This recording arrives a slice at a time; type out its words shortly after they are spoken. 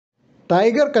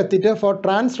Tiger catheter for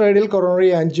transradial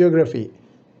coronary angiography.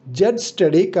 JUD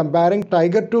study comparing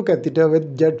Tiger 2 catheter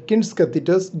with Judkins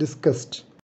catheters discussed.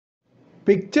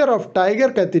 Picture of Tiger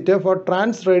catheter for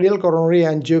transradial coronary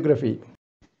angiography.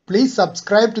 Please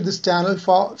subscribe to this channel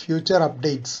for future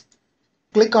updates.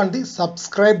 Click on the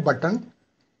subscribe button.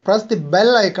 Press the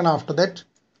bell icon after that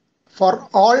for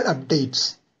all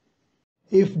updates.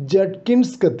 If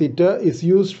Judkins catheter is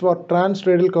used for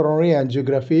transradial coronary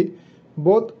angiography,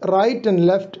 both right and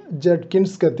left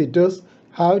Judkins catheters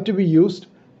have to be used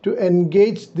to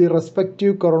engage the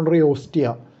respective coronary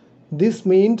ostia. This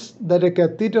means that a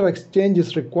catheter exchange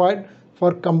is required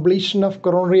for completion of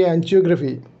coronary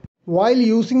angiography. While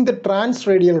using the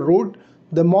transradial route,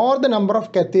 the more the number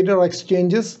of catheter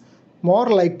exchanges, more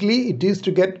likely it is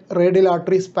to get radial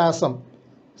artery spasm.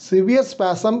 Severe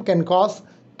spasm can cause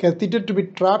catheter to be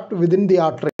trapped within the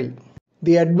artery.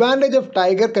 The advantage of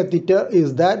Tiger catheter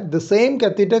is that the same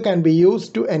catheter can be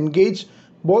used to engage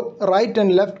both right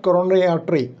and left coronary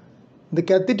artery. The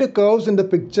catheter curves in the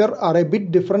picture are a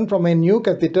bit different from a new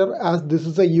catheter, as this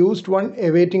is a used one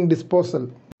awaiting disposal.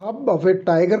 Hub of a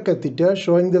Tiger catheter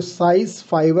showing the size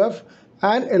 5F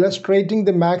and illustrating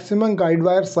the maximum guide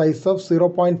wire size of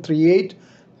 0.38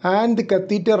 and the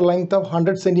catheter length of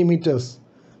 100 cm.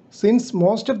 Since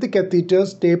most of the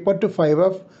catheters taper to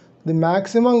 5F, the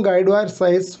maximum guide wire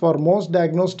size for most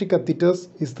diagnostic catheters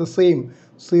is the same,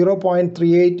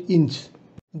 0.38 inch.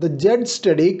 The JUD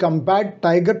study compared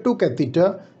Tiger 2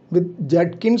 catheter with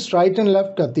Judkins right and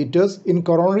left catheters in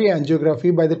coronary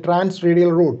angiography by the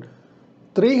transradial route.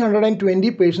 320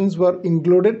 patients were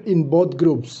included in both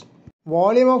groups.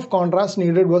 Volume of contrast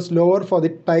needed was lower for the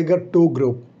Tiger 2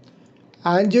 group.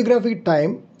 Angiography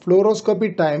time,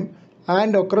 fluoroscopy time,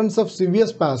 and occurrence of severe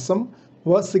spasm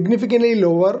was significantly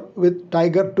lower with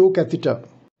Tiger 2 catheter.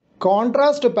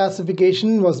 Contrast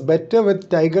opacification was better with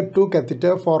Tiger 2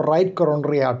 catheter for right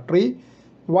coronary artery,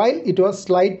 while it was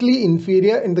slightly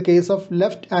inferior in the case of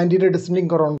left anterior descending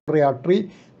coronary artery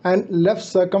and left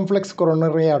circumflex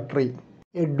coronary artery.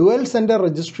 A dual center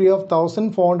registry of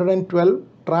 1412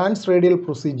 transradial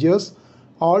procedures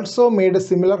also made a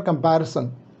similar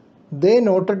comparison. They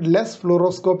noted less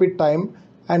fluoroscopy time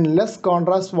and less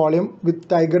contrast volume with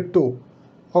Tiger 2.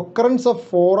 Occurrence of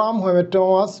forearm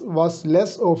hematomas was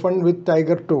less often with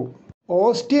Tiger 2.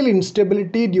 Ostial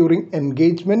instability during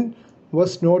engagement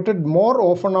was noted more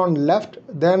often on left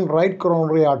than right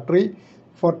coronary artery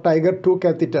for Tiger 2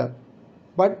 catheter,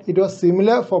 but it was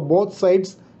similar for both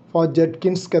sides for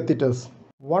Judkins catheters.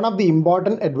 One of the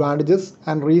important advantages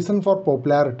and reason for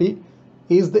popularity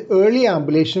is the early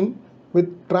ambulation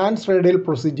with transradial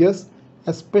procedures,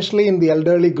 especially in the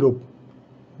elderly group.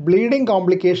 Bleeding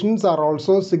complications are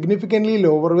also significantly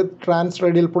lower with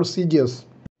transradial procedures.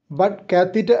 But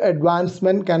catheter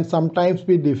advancement can sometimes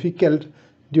be difficult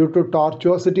due to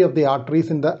tortuosity of the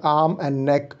arteries in the arm and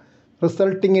neck,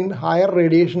 resulting in higher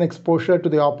radiation exposure to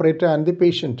the operator and the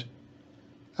patient.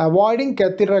 Avoiding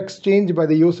catheter exchange by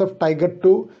the use of Tiger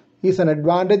 2 is an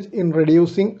advantage in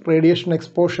reducing radiation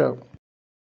exposure.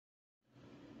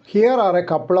 Here are a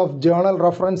couple of journal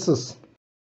references.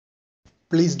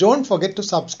 Please don't forget to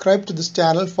subscribe to this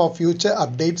channel for future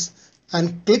updates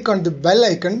and click on the bell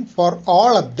icon for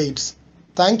all updates.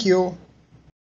 Thank you.